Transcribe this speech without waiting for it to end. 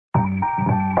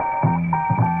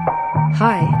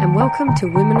Hi, and welcome to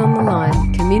Women on the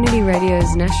Line, Community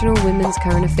Radio's National Women's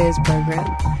Current Affairs program,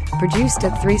 produced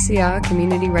at 3CR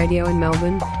Community Radio in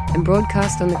Melbourne and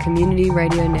broadcast on the Community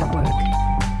Radio Network.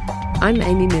 I'm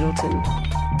Amy Middleton.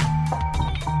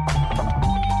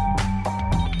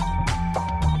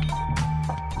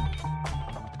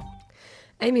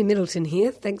 Amy Middleton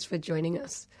here, thanks for joining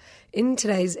us. In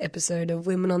today's episode of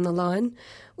Women on the Line,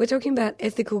 we're talking about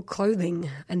ethical clothing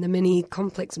and the many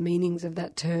complex meanings of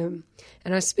that term.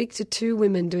 And I speak to two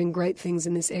women doing great things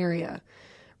in this area.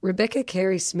 Rebecca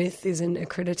Carey-Smith is an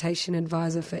accreditation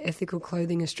advisor for Ethical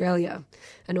Clothing Australia,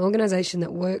 an organisation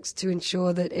that works to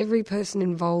ensure that every person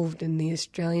involved in the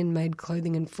Australian-made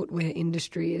clothing and footwear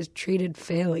industry is treated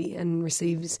fairly and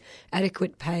receives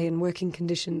adequate pay and working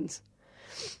conditions.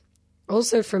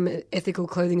 Also from Ethical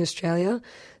Clothing Australia,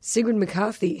 Sigrid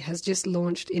McCarthy has just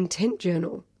launched Intent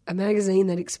Journal, a magazine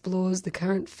that explores the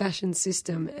current fashion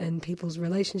system and people's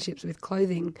relationships with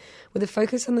clothing with a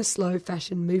focus on the slow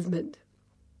fashion movement.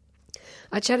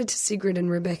 I chatted to Sigrid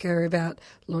and Rebecca about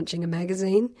launching a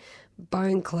magazine,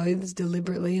 buying clothes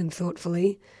deliberately and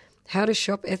thoughtfully, how to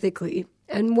shop ethically,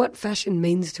 and what fashion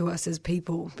means to us as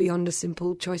people beyond a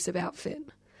simple choice of outfit.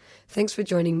 Thanks for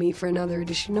joining me for another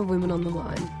edition of Women on the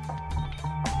Line.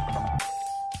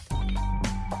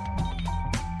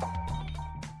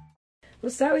 We'll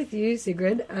start with you,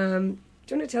 Sigrid. Do you want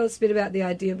to tell us a bit about the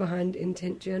idea behind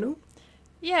Intent Journal?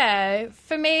 Yeah,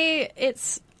 for me,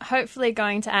 it's hopefully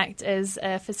going to act as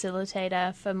a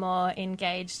facilitator for more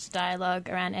engaged dialogue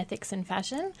around ethics and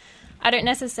fashion. I don't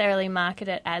necessarily market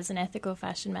it as an ethical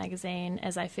fashion magazine,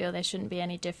 as I feel there shouldn't be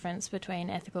any difference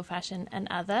between ethical fashion and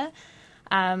other.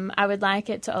 I would like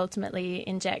it to ultimately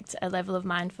inject a level of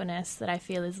mindfulness that I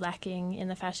feel is lacking in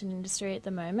the fashion industry at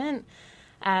the moment.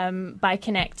 By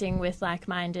connecting with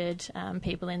like-minded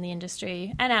people in the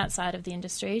industry and outside of the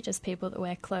industry, just people that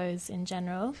wear clothes in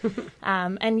general.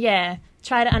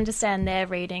 Try to understand their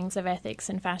readings of ethics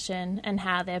and fashion and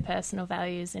how their personal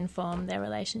values inform their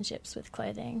relationships with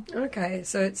clothing. Okay,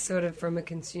 so it's sort of from a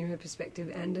consumer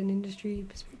perspective and an industry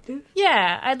perspective?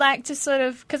 Yeah, I'd like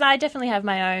to because I definitely have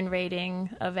my own reading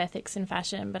of ethics and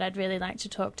fashion, but I'd really like to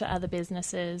talk to other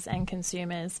businesses and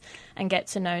consumers and get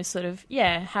to know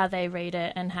how they read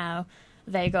it and how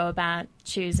they go about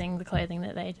choosing the clothing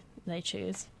that they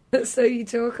choose. So you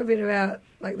talk a bit about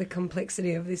the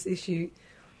complexity of this issue.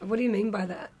 What do you mean by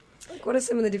that? What are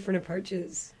some of the different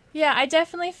approaches? Yeah, I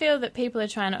definitely feel that people are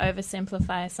trying to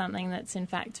oversimplify something that's in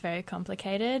fact very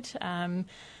complicated.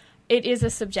 It is a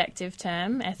subjective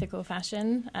term, ethical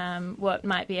fashion. What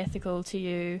might be ethical to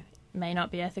you may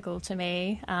not be ethical to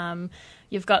me.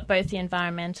 You've got both the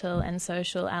environmental and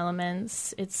social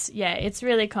elements. It's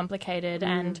really complicated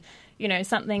and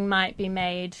something might be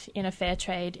made in a fair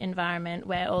trade environment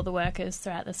where all the workers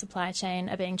throughout the supply chain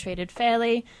are being treated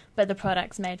fairly, but the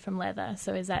product's made from leather.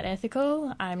 So is that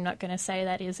ethical? I'm not going to say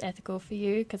that is ethical for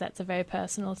you because that's a very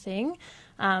personal thing.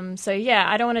 I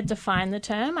don't want to define the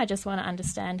term. I just want to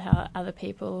understand how other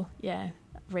people,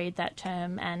 read that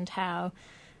term and how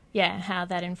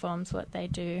that informs what they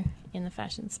do in the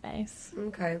fashion space.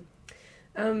 Okay.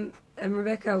 And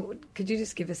Rebecca, could you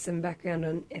just give us some background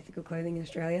on Ethical Clothing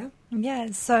Australia?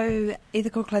 Yeah, so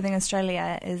Ethical Clothing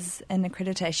Australia is an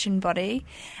accreditation body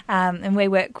and we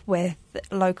work with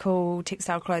local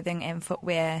textile clothing and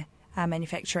footwear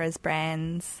manufacturers,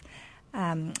 brands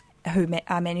who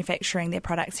are manufacturing their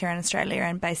products here in Australia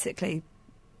and basically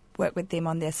work with them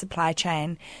on their supply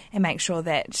chain and make sure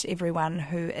that everyone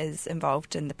who is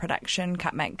involved in the production,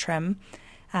 cut, make, trim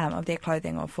of their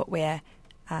clothing or footwear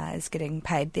is getting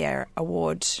paid their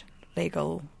award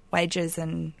legal wages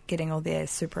and getting all their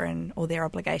super and all their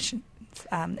obligations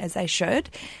as they should,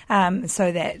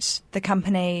 so that the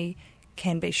company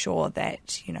can be sure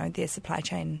that their supply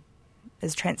chain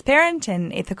is transparent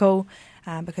and ethical,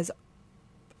 because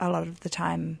a lot of the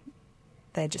time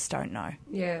they just don't know.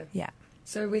 Yeah.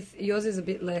 So with yours is a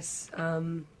bit less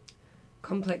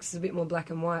complex, it's a bit more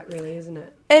black and white, really, isn't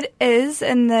it? It is,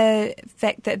 in the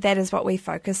fact that is what we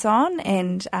focus on,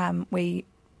 and we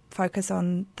focus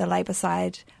on the labour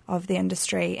side of the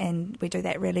industry, and we do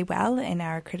that really well, and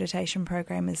our accreditation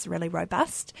program is really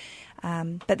robust.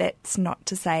 But that's not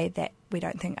to say that we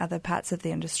don't think other parts of the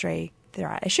industry, there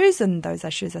are issues, and those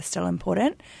issues are still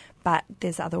important, but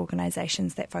there's other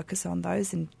organisations that focus on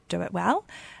those and do it well.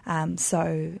 That's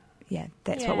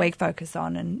what we focus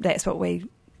on, and that's what we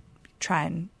try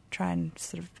and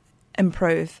sort of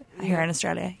improve here in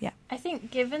Australia. Yeah. I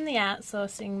think given the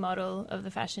outsourcing model of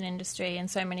the fashion industry and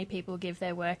so many people give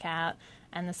their work out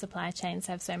and the supply chains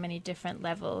have so many different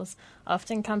levels,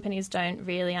 often companies don't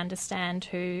really understand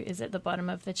who is at the bottom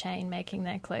of the chain making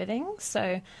their clothing.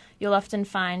 So you'll often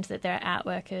find that there are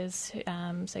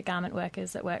outworkers, so garment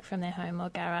workers that work from their home or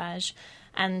garage,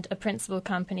 and a principal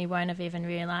company won't have even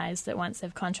realised that once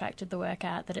they've contracted the work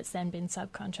out that it's then been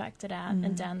subcontracted out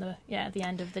and down the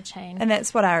end of the chain. And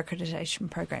that's what our accreditation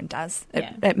program does.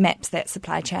 It maps that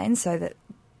supply chain so that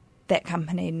that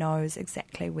company knows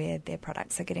exactly where their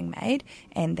products are getting made,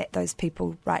 and that those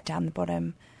people right down the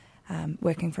bottom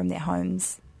working from their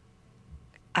homes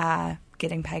are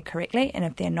getting paid correctly. And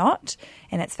if they're not,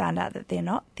 and it's found out that they're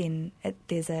not, then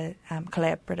there's a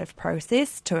collaborative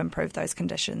process to improve those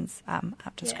conditions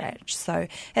up to scratch. So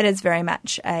it is very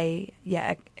much as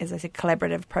I said,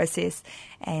 collaborative process,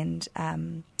 and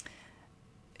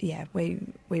we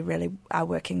really are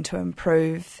working to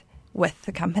improve with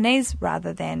the companies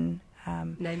rather than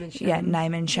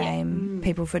name and shame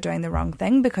people for doing the wrong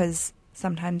thing, because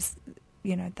sometimes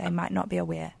they might not be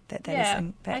aware that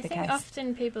is the case. I think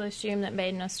often people assume that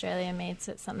Made in Australia means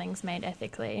that something's made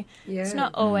ethically. Yeah. It's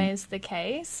not always the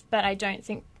case, but I don't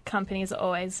think companies are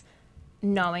always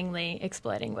knowingly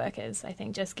exploiting workers. I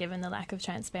think just given the lack of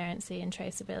transparency and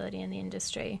traceability in the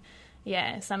industry,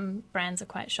 some brands are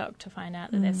quite shocked to find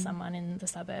out that there's someone in the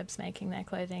suburbs making their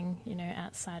clothing,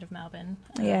 outside of Melbourne.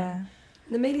 The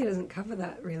media doesn't cover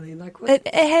that really. It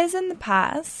has in the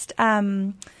past,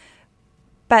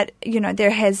 but there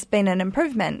has been an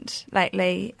improvement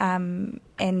lately, and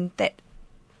that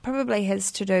probably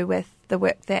has to do with the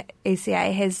work that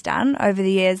ECA has done over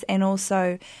the years, and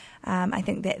also I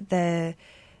think that the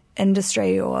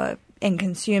industry and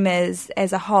consumers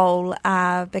as a whole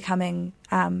are becoming,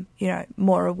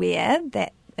 more aware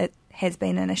that it has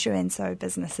been an issue, and so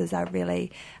businesses are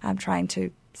really trying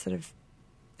to sort of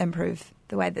improve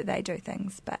the way that they do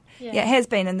things. But it has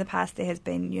been in the past. There has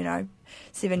been,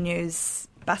 7 News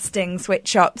busting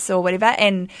sweatshops or whatever,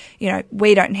 and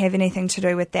we don't have anything to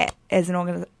do with that as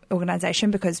an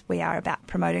organisation, because we are about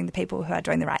promoting the people who are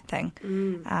doing the right thing.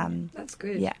 That's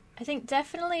good. Yeah. I think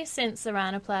definitely since the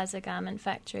Rana Plaza garment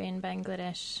factory in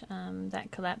Bangladesh that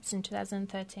collapsed in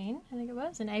 2013, I think it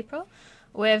was, in April,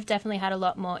 we've definitely had a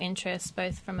lot more interest,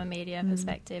 both from a media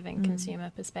perspective and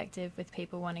consumer perspective, with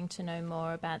people wanting to know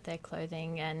more about their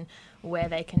clothing and where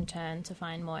they can turn to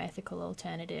find more ethical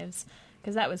alternatives.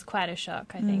 Because that was quite a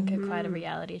shock, I think, quite a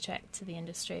reality check to the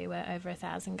industry, where over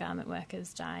 1,000 garment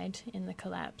workers died in the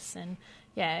collapse. And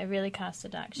it really cast a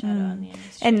dark shadow on the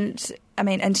industry. And, I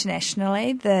mean,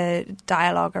 internationally, the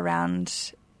dialogue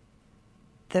around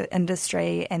the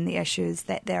industry and the issues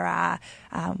that there are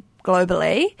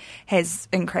globally has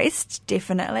increased,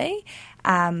 definitely.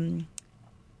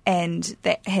 And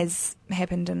that has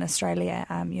happened in Australia.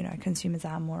 Consumers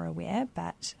are more aware,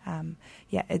 but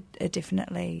it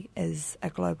definitely is a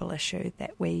global issue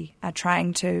that we are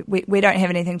trying to. We don't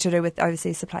have anything to do with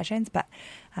overseas supply chains, but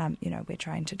we're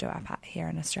trying to do our part here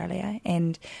in Australia.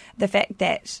 And the fact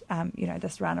that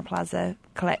this Rana Plaza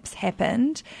collapse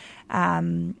happened,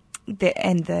 and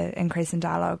the increase in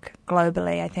dialogue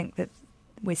globally, I think that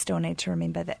we still need to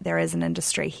remember that there is an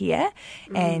industry here,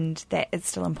 and that it's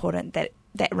still important that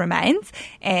remains,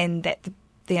 and that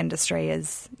the industry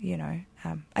is,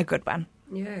 a good one.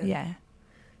 Yeah.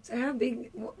 So how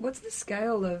big, what's the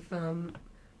scale of,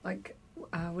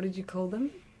 what did you call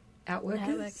them?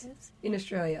 Outworkers? In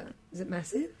Australia? Is it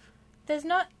massive? There's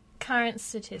not current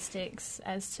statistics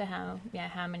as to how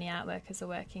many outworkers are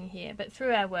working here, but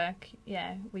through our work,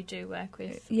 we do work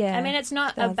with. I mean, it's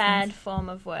not a bad form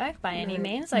of work by any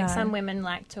means. Some women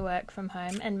like to work from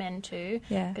home, and men too,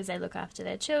 because they look after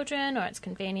their children or it's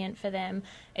convenient for them.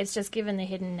 It's just given the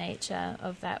hidden nature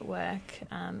of that work,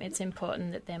 it's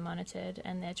important that they're monitored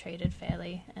and they're treated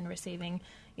fairly and receiving,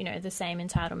 the same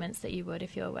entitlements that you would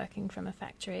if you're working from a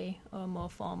factory or a more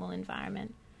formal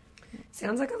environment.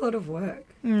 Sounds like a lot of work.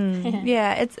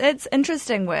 It's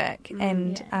interesting work,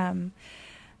 and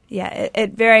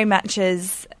it very much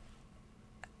is.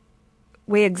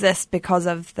 We exist because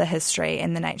of the history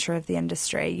and the nature of the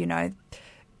industry.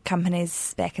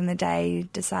 Companies back in the day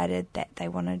decided that they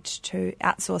wanted to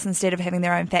outsource instead of having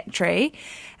their own factory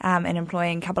and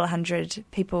employing a couple of hundred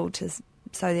people to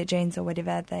sew their jeans or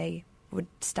whatever. They would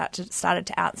started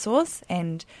to outsource,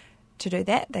 and to do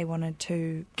that, they wanted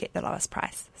to get the lowest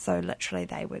price. So literally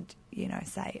they would,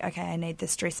 say, okay, I need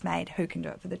this dress made. Who can do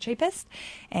it for the cheapest?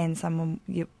 And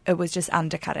it was just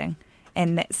undercutting.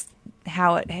 And that's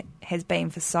how it has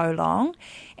been for so long.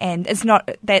 And it's not,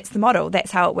 that's the model. That's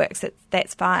how it works.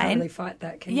 That's fine. Can't really fight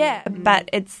that, can you? But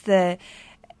it's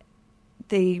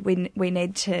we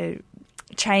need to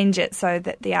change it so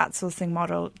that the outsourcing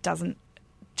model doesn't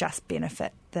just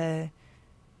benefit the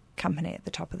company at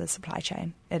the top of the supply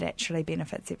chain. It actually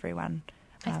benefits everyone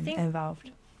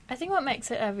involved. I think what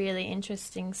makes it a really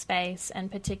interesting space, and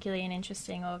particularly an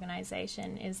interesting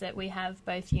organisation, is that we have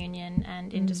both union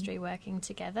and industry working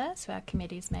together. So our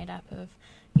committee is made up of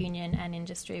union and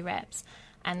industry reps.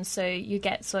 And so you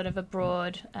get sort of a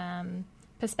broad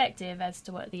perspective as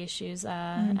to what the issues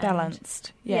are.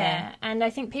 Balanced. Yeah. And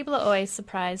I think people are always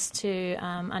surprised to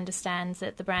understand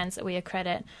that the brands that we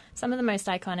accredit, some of the most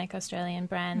iconic Australian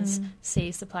brands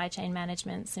see supply chain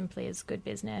management simply as good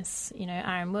business. You know,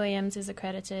 R.M. Williams is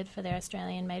accredited for their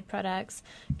Australian-made products,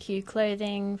 Q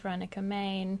Clothing, Veronica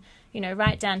Main, you know,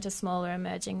 right down to smaller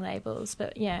emerging labels.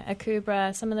 But yeah,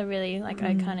 Akubra, some of the really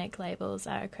iconic labels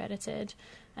are accredited.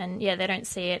 And yeah, they don't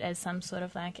see it as some sort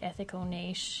of like ethical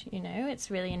niche, you know, it's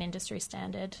really an industry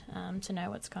standard to know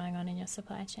what's going on in your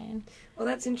supply chain. Well,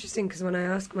 that's interesting, because when I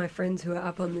ask my friends who are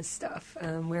up on this stuff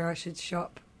where I should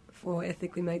shop for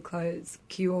ethically made clothes,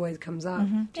 Q always comes up.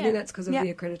 Do you think that's because of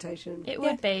the accreditation? It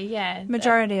would be, yeah.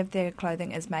 Majority of their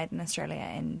clothing is made in Australia,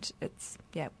 and it's,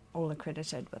 all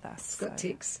accredited with us. It's got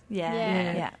ticks.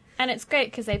 Yeah. And it's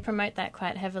great because they promote that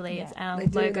quite heavily. Yeah. It's our They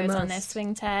do, logos they on their must.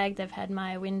 swing tag. They've had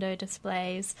Maya window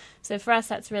displays. So for us,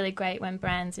 that's really great when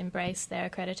brands embrace their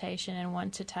accreditation and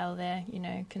want to tell their, you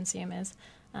know, consumers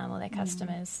or their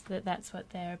customers that that's what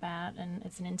they're about, and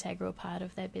it's an integral part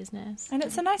of their business. And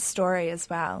it's a nice story as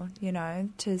well, you know,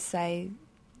 to say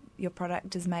your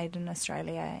product is made in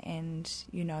Australia and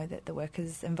you know that the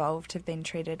workers involved have been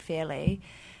treated fairly.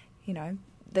 You know,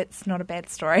 that's not a bad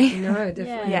story. No,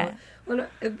 definitely Yeah. not. Well,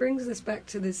 it brings us back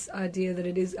to this idea that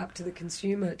it is up to the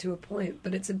consumer to a point,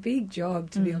 but it's a big job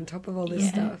to be on top of all this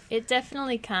stuff. It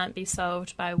definitely can't be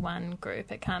solved by one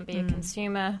group. It can't be a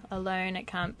consumer alone. It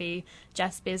can't be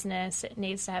just business. It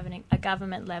needs to have a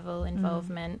government level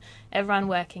involvement, everyone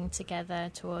working together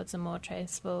towards a more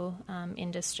traceable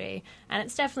industry. And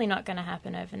it's definitely not going to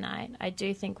happen overnight. I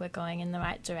do think we're going in the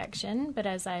right direction, but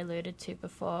as I alluded to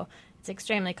before, it's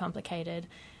extremely complicated.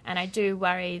 And I do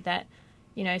worry that,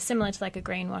 you know, similar to like a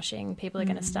greenwashing, people are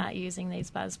going to start using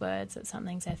these buzzwords that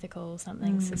something's ethical,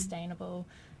 something's sustainable,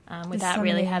 without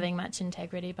really having much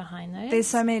integrity behind those. There's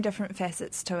so many different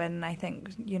facets to it, and I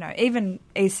think, you know, even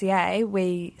ECA,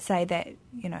 we say that,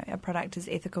 you know, a product is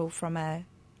ethical from a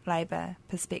labour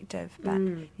perspective, but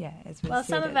as we said,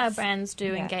 some of our it's- brands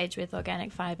do engage with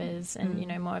organic fibres and you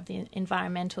know, more of the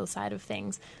environmental side of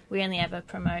things. We only ever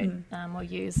promote or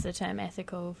use the term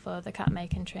ethical for the cut,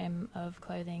 make and trim of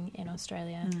clothing in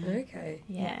Australia. Okay.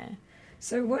 Yeah.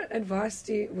 So what advice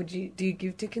do you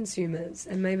give to consumers?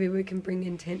 And maybe we can bring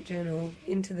Intent Journal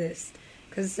into this,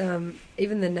 because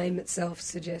even the name itself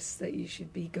suggests that you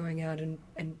should be going out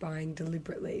and buying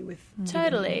deliberately with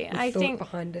Totally. with I thought think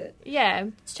behind it. Yeah,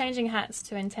 changing hats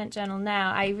to Intent Journal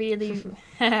now, I really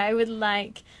I would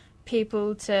like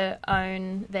people to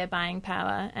own their buying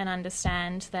power and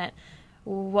understand that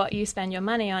what you spend your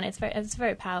money on, it's a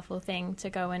very powerful thing to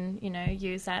go and, you know,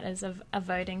 use that as a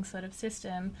voting sort of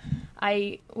system.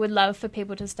 I would love for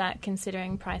people to start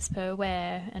considering price per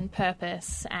wear and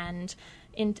purpose and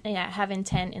have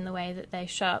intent in the way that they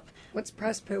shop. What's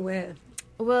price per wear?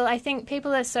 Well, I think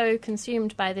people are so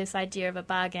consumed by this idea of a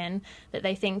bargain that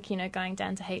they think, you know, going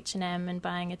down to H&M and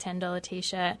buying a $10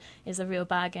 T-shirt is a real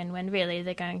bargain, when really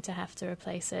they're going to have to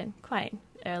replace it quite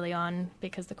early on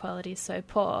because the quality is so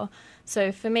poor.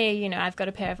 So for me, you know, I've got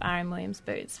a pair of R.M. Williams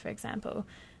boots, for example,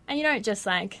 and you don't just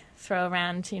like throw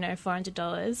around, you know,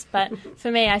 $400. But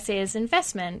for me, I see it as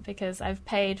investment because I've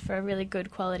paid for a really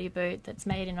good quality boot that's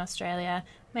made in Australia,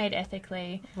 made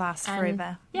ethically. Lasts and,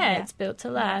 forever. Yeah, it's built to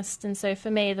last. And so for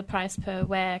me, the price per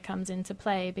wear comes into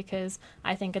play because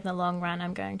I think in the long run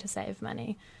I'm going to save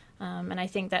money. And I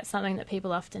think that's something that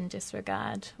people often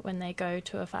disregard when they go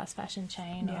to a fast fashion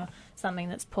chain or something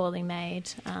that's poorly made.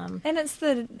 And it's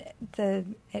the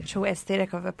actual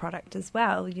aesthetic of a product as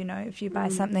well. You know, if you buy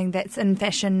something that's in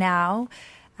fashion now,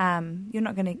 you're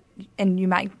not going to, and you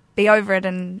might be over it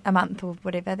in a month or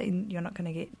whatever, then you're not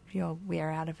going to get your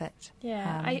wear out of it.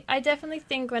 Yeah, I definitely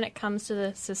think when it comes to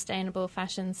the sustainable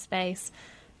fashion space,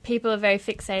 people are very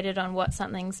fixated on what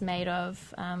something's made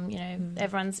of.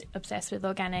 Everyone's obsessed with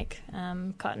organic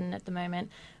cotton at the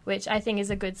moment, which I think is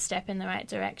a good step in the right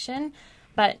direction.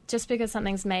 But just because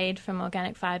something's made from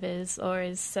organic fibres or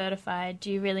is certified,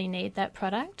 do you really need that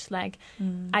product?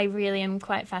 I really am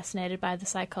quite fascinated by the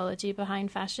psychology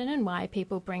behind fashion and why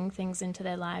people bring things into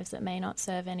their lives that may not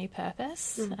serve any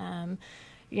purpose.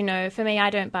 For me, I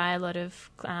don't buy a lot of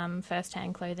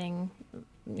first-hand clothing.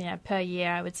 Per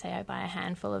year, I would say I buy a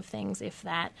handful of things, if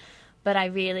that. but I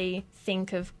really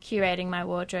think of curating my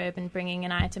wardrobe and bringing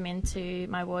an item into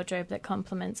my wardrobe that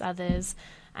complements others.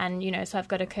 And, so I've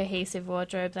got a cohesive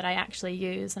wardrobe that I actually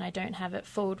use, and I don't have it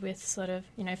filled with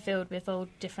all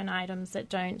different items that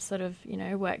don't sort of,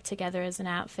 work together as an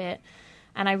outfit.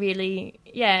 And I really,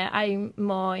 I'm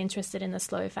more interested in the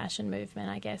slow fashion movement,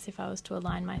 I guess, if I was to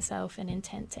align myself in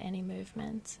intent to any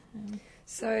movement.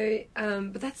 So,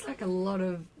 but that's like a lot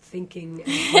of thinking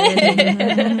and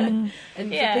planning.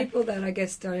 And for people that I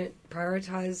guess don't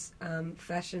prioritise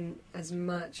fashion as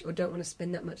much or don't want to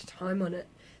spend that much time on it,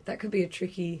 that could be a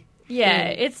tricky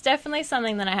it's definitely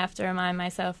something that I have to remind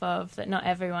myself of, that not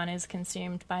everyone is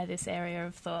consumed by this area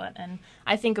of thought. And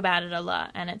I think about it a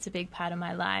lot, and it's a big part of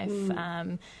my life.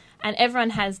 And everyone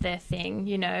has their thing,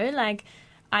 like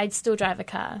I'd still drive a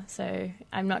car, so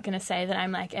I'm not going to say that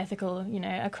I'm like ethical,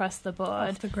 across the board.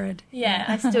 Off the grid. Yeah,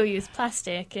 I still use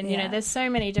plastic, and there's so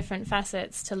many different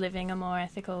facets to living a more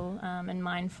ethical and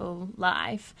mindful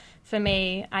life. For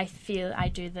me, I feel I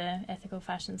do the ethical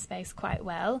fashion space quite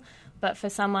well, but for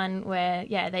someone where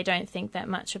they don't think that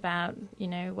much about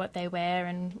what they wear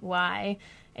and why,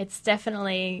 it's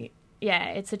definitely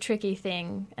it's a tricky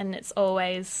thing, and it's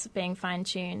always being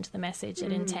fine-tuned, the message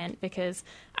and intent, because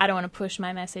I don't want to push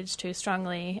my message too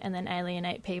strongly and then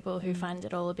alienate people who find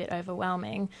it all a bit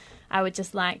overwhelming. I would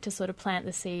just like to sort of plant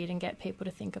the seed and get people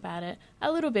to think about it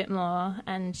a little bit more.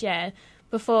 And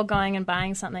before going and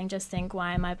buying something, just think,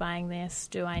 why am I buying this?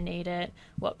 Do I need it?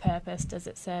 What purpose does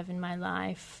it serve in my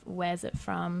life? Where's it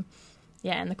from?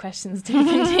 And the questions do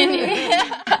continue.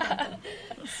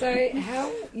 So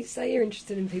how you say you're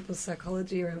interested in people's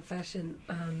psychology around fashion,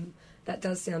 that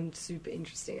does sound super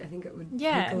interesting. I think it would pique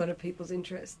a lot of people's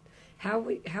interest. How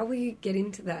will you get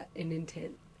into that in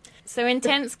intent? So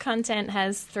Intent's content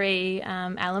has 3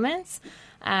 elements.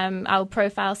 I'll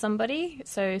profile somebody.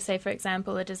 So say, for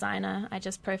example, a designer. I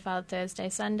just profiled Thursday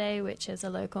Sunday, which is a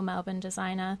local Melbourne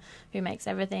designer who makes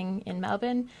everything in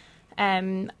Melbourne.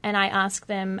 And I ask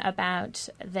them about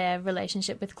their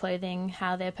relationship with clothing,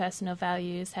 how their personal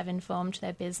values have informed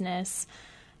their business,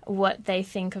 what they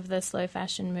think of the slow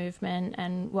fashion movement,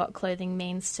 and what clothing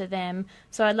means to them.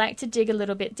 So I'd like to dig a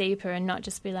little bit deeper and not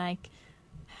just be like,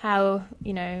 how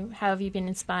have you been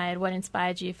inspired? What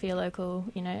inspired you for your local,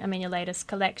 your latest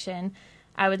collection?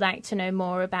 I would like to know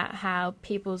more about how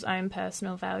people's own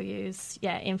personal values,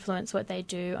 influence what they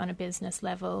do on a business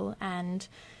level. And,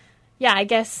 I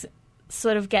guess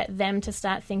sort of get them to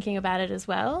start thinking about it as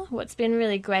well. What's been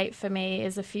really great for me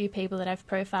is a few people that I've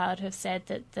profiled have said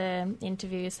that the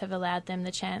interviews have allowed them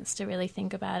the chance to really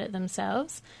think about it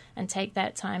themselves and take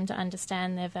that time to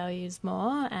understand their values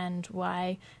more and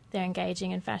why they're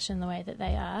engaging in fashion the way that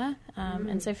they are.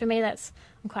 And so for me, I'm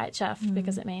quite chuffed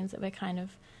because it means that we're kind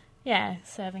of,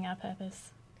 serving our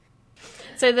purpose.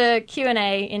 So the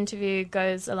Q&A interview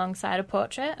goes alongside a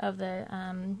portrait of the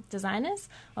designers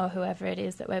or whoever it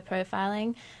is that we're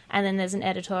profiling, and then there's an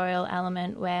editorial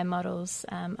element where models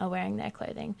are wearing their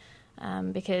clothing,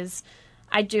 because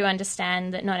I do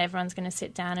understand that not everyone's going to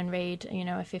sit down and read, a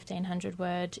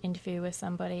 1,500-word interview with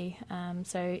somebody.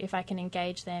 So if I can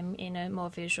engage them in a more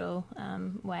visual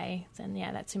way, then,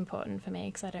 that's important for me,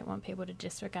 because I don't want people to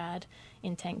disregard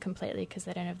intent completely because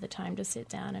they don't have the time to sit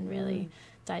down and really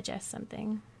digest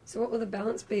something. So what will the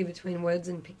balance be between words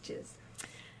and pictures?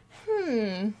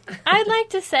 I'd like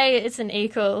to say it's an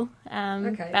equal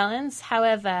balance.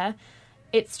 However,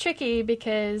 it's tricky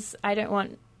because I don't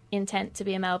want Intent to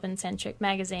be a Melbourne-centric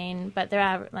magazine, but there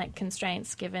are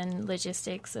constraints given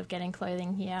logistics of getting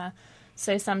clothing here.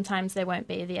 So sometimes there won't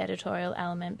be the editorial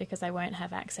element because I won't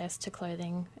have access to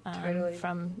clothing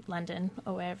from London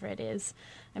or wherever it is.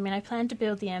 I mean, I plan to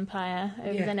build the empire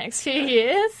over the next few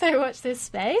years, so watch this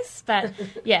space. But,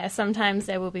 sometimes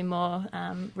there will be more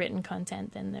written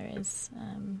content than there is,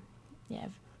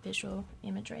 visual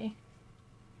imagery.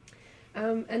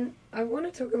 And I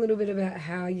want to talk a little bit about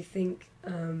how you think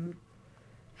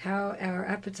how our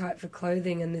appetite for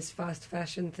clothing and this fast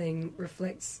fashion thing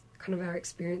reflects kind of our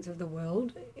experience of the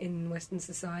world in Western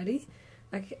society.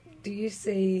 Do you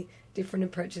see different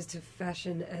approaches to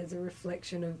fashion as a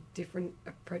reflection of different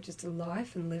approaches to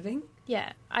life and living?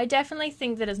 Yeah, I definitely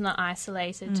think that it's not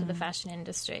isolated to the fashion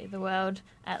industry. The world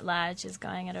at large is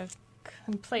going at a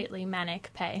completely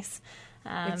manic pace.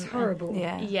 It's horrible.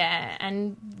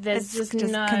 And there's just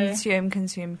no... consume,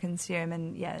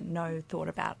 and no thought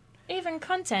about even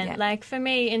content. For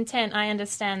me, Intent, I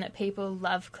understand that people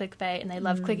love clickbait and they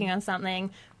love clicking on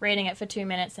something, reading it for 2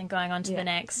 minutes and going on to the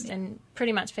next and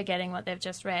pretty much forgetting what they've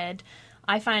just read.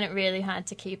 I find it really hard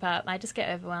to keep up. I just get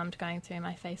overwhelmed going through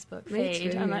my Facebook Me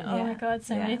feed. too. I'm like, oh Yeah. my God,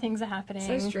 so Yeah. many things are happening.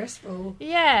 So stressful.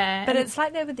 Yeah. But and- it's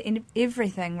like that with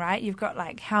everything, right? You've got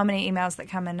like how many emails that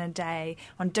come in a day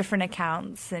on different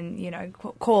accounts and, you know,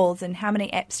 calls, and how many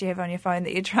apps do you have on your phone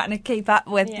that you're trying to keep up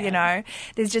with, Yeah. you know?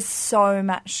 There's just so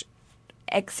much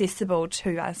accessible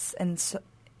to us in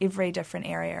every different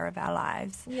area of our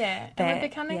lives. Yeah, and that- we're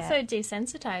becoming yeah. so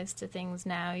desensitized to things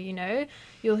now, you know.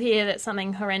 You'll hear that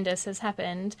something horrendous has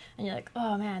happened and you're like,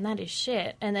 oh man, that is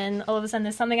shit. And then all of a sudden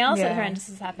there's something else that Yeah. horrendous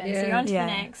has happened. So Yeah. you're on to Yeah.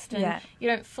 the next and Yeah. you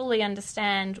don't fully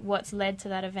understand what's led to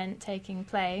that event taking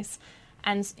place.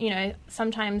 And, you know,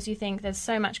 sometimes you think there's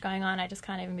so much going on, I just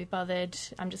can't even be bothered.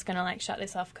 I'm just going to, like, shut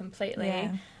this off completely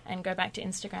Yeah. and go back to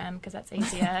Instagram because that's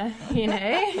easier, you know?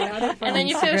 Yeah, I don't find And then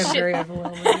you feel Instagram shit. very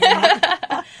overwhelming.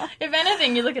 If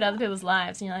anything, you look at other people's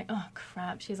lives and you're like, oh,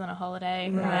 crap, she's on a holiday.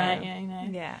 Right. Right, yeah, you know.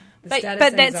 Yeah. The But- status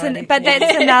But that's anxiety but thing.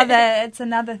 that's another it's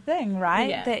another thing, right?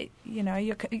 Yeah. That, you know,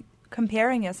 you're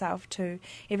comparing yourself to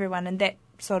everyone, and that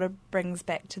sort of brings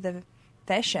back to the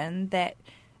fashion that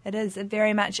it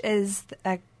very much is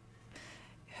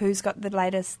who's got the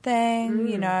latest thing,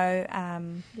 you know,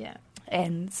 Yeah.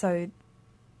 and so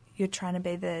you're trying to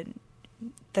be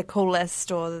the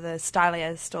coolest or the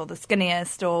styliest or the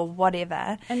skinniest or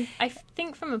whatever. And I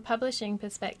think from a publishing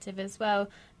perspective as well,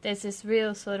 there's this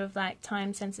real sort of like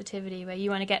time sensitivity where you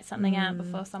want to get something out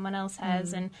before someone else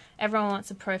has, and everyone wants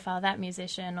to profile that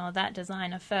musician or that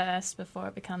designer first before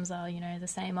it becomes, oh, you know, the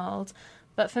same old.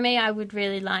 But for me, I would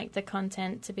really like the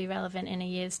content to be relevant in a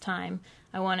year's time.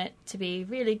 I want it to be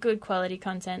really good quality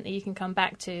content that you can come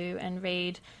back to and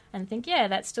read and think, yeah,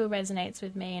 that still resonates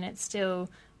with me and it still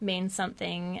means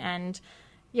something. And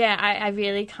yeah, I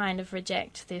really kind of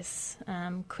reject this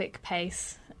quick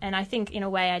pace. And I think in a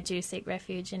way I do seek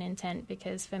refuge in intent,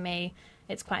 because for me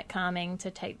it's quite calming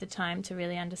to take the time to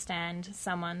really understand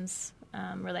someone's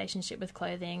relationship with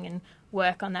clothing and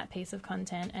work on that piece of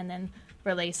content and then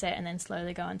release it and then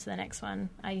slowly go on to the next one.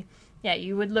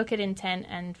 You would look at intent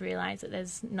and realise that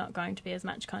there's not going to be as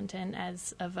much content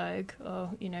as a Vogue or,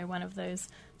 you know, one of those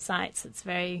sites that's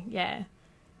very,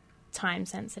 time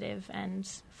sensitive and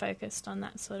focused on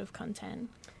that sort of content.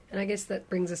 And I guess that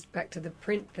brings us back to the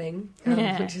print thing,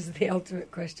 Yeah. which is the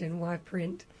ultimate question: why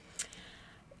print?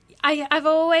 I've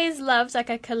always loved, like,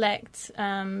 I collect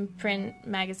print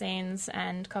magazines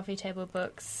and coffee table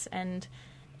books, and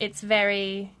it's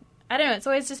very, I don't know, it's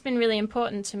always just been really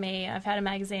important to me. I've had a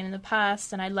magazine in the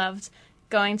past and I loved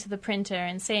going to the printer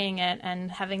and seeing it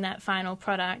and having that final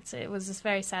product. It was just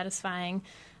very satisfying.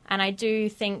 And I do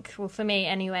think, well, for me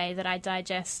anyway, that I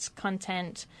digest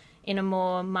content in a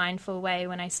more mindful way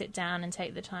when I sit down and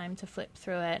take the time to flip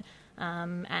through it.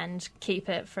 And keep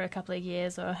it for a couple of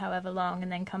years or however long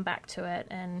and then come back to it.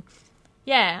 And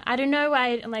yeah, I don't know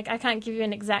why, like, I can't give you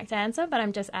an exact answer, but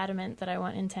I'm just adamant that I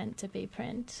want intent to be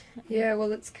print. Yeah,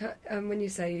 well, it's when you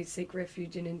say you seek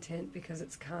refuge in intent because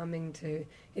it's calming to,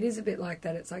 it is a bit like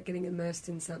that. It's like getting immersed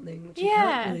in something, which you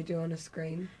can't really do on a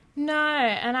screen. No,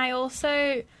 and I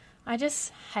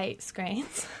just hate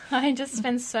screens. I just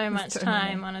spend so much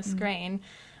time on a screen,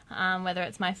 whether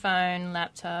it's my phone,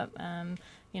 laptop,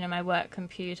 my work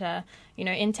computer.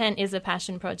 Intent is a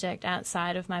passion project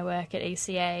outside of my work at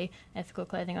ECA, Ethical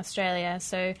Clothing Australia.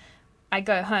 So I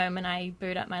go home and I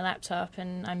boot up my laptop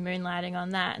and I'm moonlighting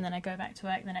on that, and then I go back to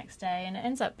work the next day, and it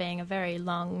ends up being a very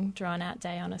long, drawn-out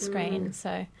day on a screen.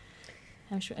 So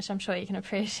I'm sure you can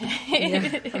appreciate.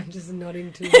 Yeah, I'm just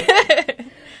nodding to it.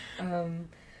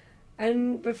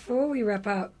 And before we wrap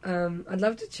up, I'd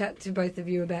love to chat to both of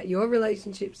you about your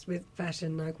relationships with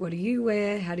fashion. Like, what do you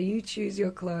wear? How do you choose your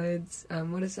clothes?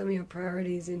 What are some of your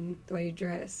priorities in the way you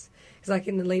dress? Because, like,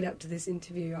 in the lead up to this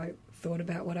interview, I thought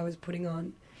about what I was putting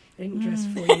on. I didn't dress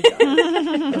for you guys.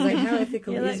 I was like, how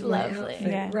ethical You is look my lovely.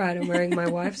 outfit? Yeah. Right, I'm wearing my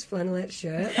wife's flannelette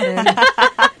shirt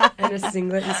and a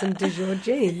singlet and some de jour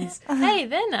jeans. Hey,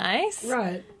 they're nice.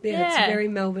 Right, yeah, it's a very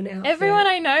Melbourne outfit. Everyone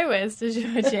I know wears de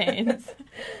jour jeans.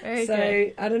 Very So,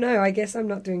 good. I don't know, I guess I'm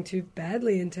not doing too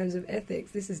badly in terms of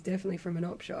ethics. This is definitely from an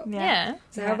op shop. Yeah.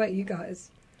 So how about you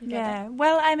guys? Yeah,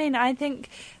 well, I mean, I think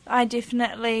I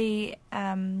definitely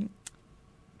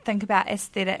think about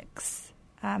aesthetics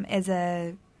as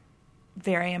a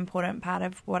very important part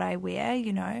of what I wear,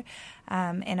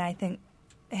 and I think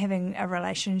having a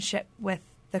relationship with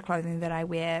the clothing that I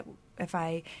wear, if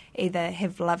I either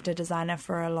have loved a designer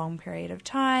for a long period of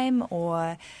time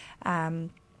or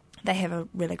they have a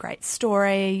really great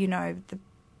story,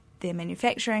 their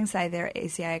manufacturing, say they're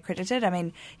ECA accredited. I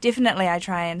mean, definitely I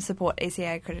try and support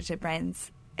ECA accredited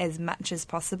brands as much as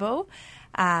possible,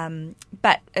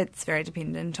 but it's very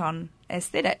dependent on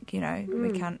aesthetic,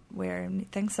 we can't wear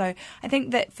anything. So I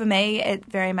think that for me, it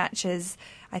very much is,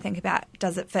 I think about,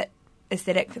 does it fit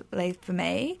aesthetically for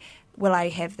me? Will I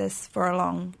have this for a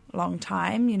long, long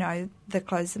time? The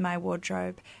clothes in my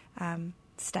wardrobe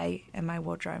stay in my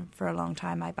wardrobe for a long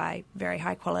time. I buy very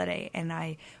high quality, and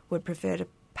I would prefer to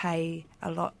pay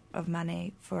a lot of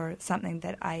money for something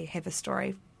that I have a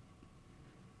story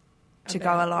to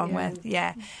go along with,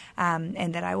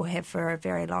 and that I will have for a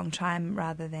very long time,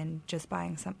 rather than just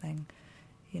buying something,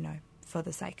 for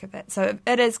the sake of it. So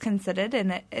it is considered,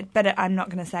 but I'm not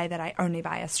going to say that I only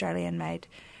buy Australian-made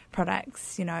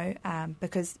products,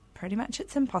 because pretty much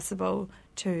it's impossible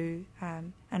to,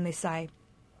 unless I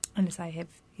have,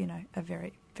 a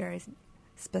very, very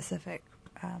specific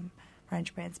range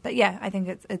of brands. But yeah, I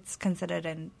think it's considered,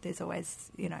 and there's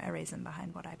always, a reason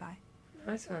behind what I buy.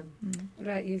 Nice one. What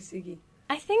about you, Siggy?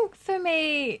 I think for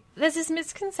me, there's this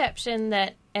misconception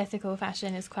that ethical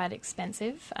fashion is quite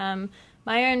expensive.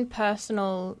 My own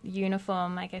personal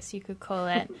uniform, I guess you could call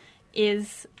it,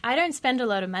 is I don't spend a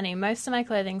lot of money. Most of my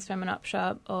clothing's from an op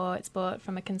shop, or it's bought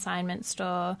from a consignment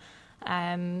store,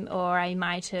 or I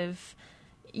might have,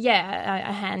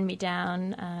 a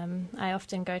hand-me-down. I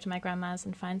often go to my grandma's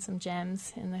and find some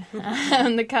gems in the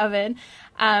in the cupboard.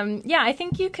 I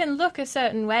think you can look a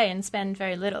certain way and spend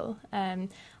very little.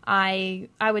 I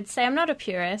would say I'm not a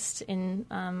purist in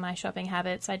my shopping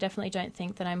habits. I definitely don't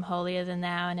think that I'm holier than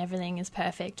thou and everything is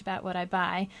perfect about what I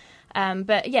buy.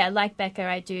 But like Becca,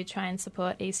 I do try and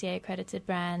support ECA accredited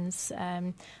brands.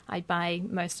 I buy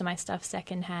most of my stuff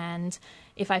secondhand.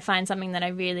 If I find something that I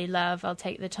really love, I'll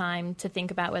take the time to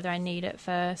think about whether I need it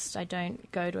first. I don't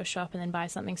go to a shop and then buy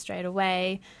something straight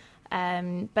away.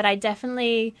 But I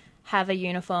definitely have a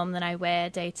uniform that I wear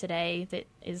day to day that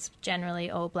is generally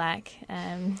all black.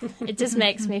 It just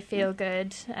makes me feel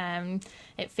good.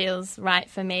 It feels right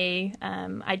for me.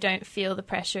 I don't feel the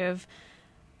pressure of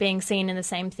being seen in the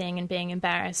same thing and being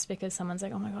embarrassed because someone's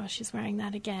like, oh my gosh, she's wearing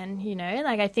that again,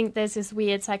 I think there's this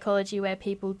weird psychology where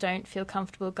people don't feel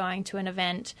comfortable going to an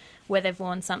event where they've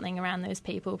worn something around those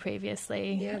people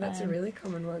previously. Yeah, that's a really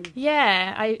common one.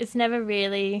 It's never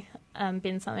really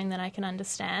been something that I can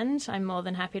understand. I'm more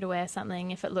than happy to wear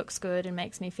something if it looks good and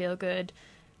makes me feel good.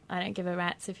 I don't give a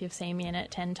rat's if you've seen me in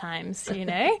it 10 times,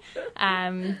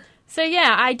 So,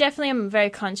 I definitely am very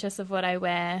conscious of what I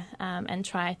wear and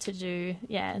try to do,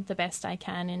 the best I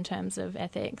can in terms of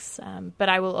ethics. But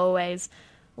I will always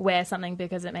wear something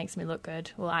because it makes me look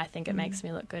good. Well, I think it makes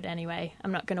me look good anyway.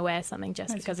 I'm not going to wear something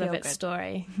just because of its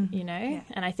story, Yeah.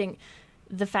 And I think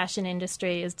the fashion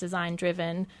industry is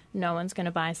design-driven. No one's going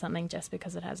to buy something just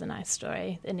because it has a nice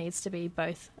story. It needs to be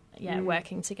both,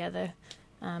 working together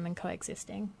and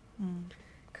coexisting.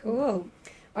 Cool.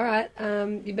 All right,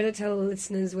 you better tell the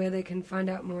listeners where they can find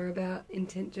out more about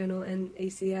Intent Journal and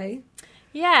ECA.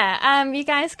 You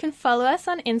guys can follow us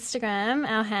on Instagram.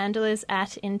 Our handle is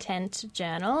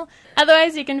 @IntentJournal.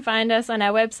 Otherwise, you can find us on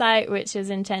our website, which is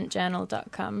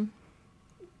intentjournal.com.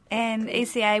 And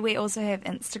ECA, we also have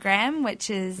Instagram, which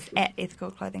is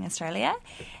 @EthicalClothingAustralia.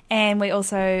 And we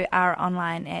also are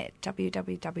online at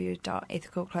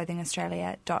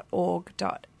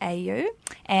www.ethicalclothingaustralia.org.au.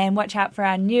 And watch out for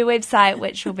our new website,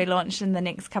 which will be launched in the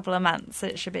next couple of months.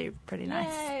 It should be pretty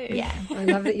nice. Yay. Yeah. I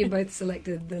love that you both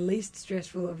selected the least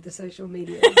stressful of the social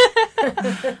media.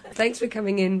 Thanks for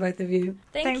coming in, both of you.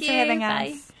 Thanks for having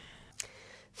Bye. us.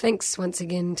 Thanks once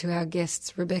again to our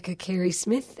guests Rebecca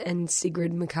Carey-Smith and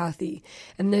Sigrid McCarthy.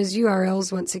 And those URLs,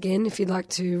 once again, if you'd like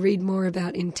to read more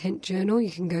about Intent Journal,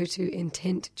 you can go to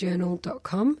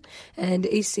intentjournal.com, and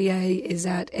ECA is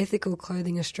at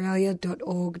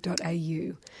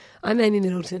ethicalclothingaustralia.org.au. I'm Amy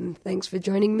Middleton. Thanks for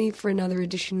joining me for another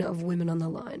edition of Women on the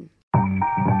Line.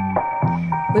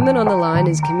 Women on the Line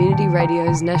is Community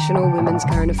Radio's national women's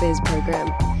current affairs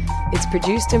program. It's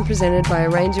produced and presented by a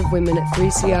range of women at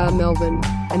 3CR Melbourne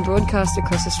and broadcast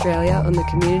across Australia on the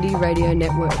Community Radio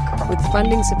Network with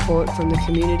funding support from the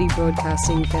Community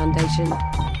Broadcasting Foundation.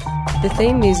 The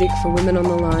theme music for Women on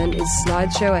the Line is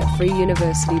Slideshow at Free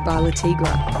University by La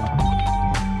Tigra.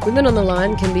 Women on the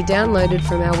Line can be downloaded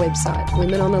from our website,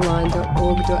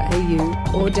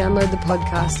 womenontheline.org.au, or download the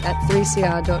podcast at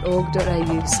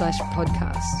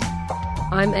 3cr.org.au/podcast.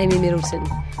 I'm Amy Middleton.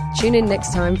 Tune in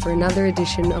next time for another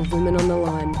edition of Women on the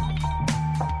Line.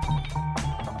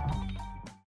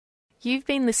 You've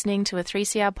been listening to a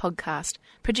 3CR podcast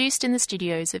produced in the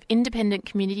studios of independent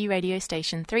community radio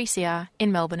station 3CR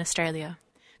in Melbourne, Australia.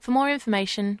 For more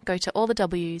information, go to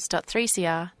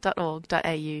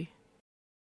allthews.3cr.org.au.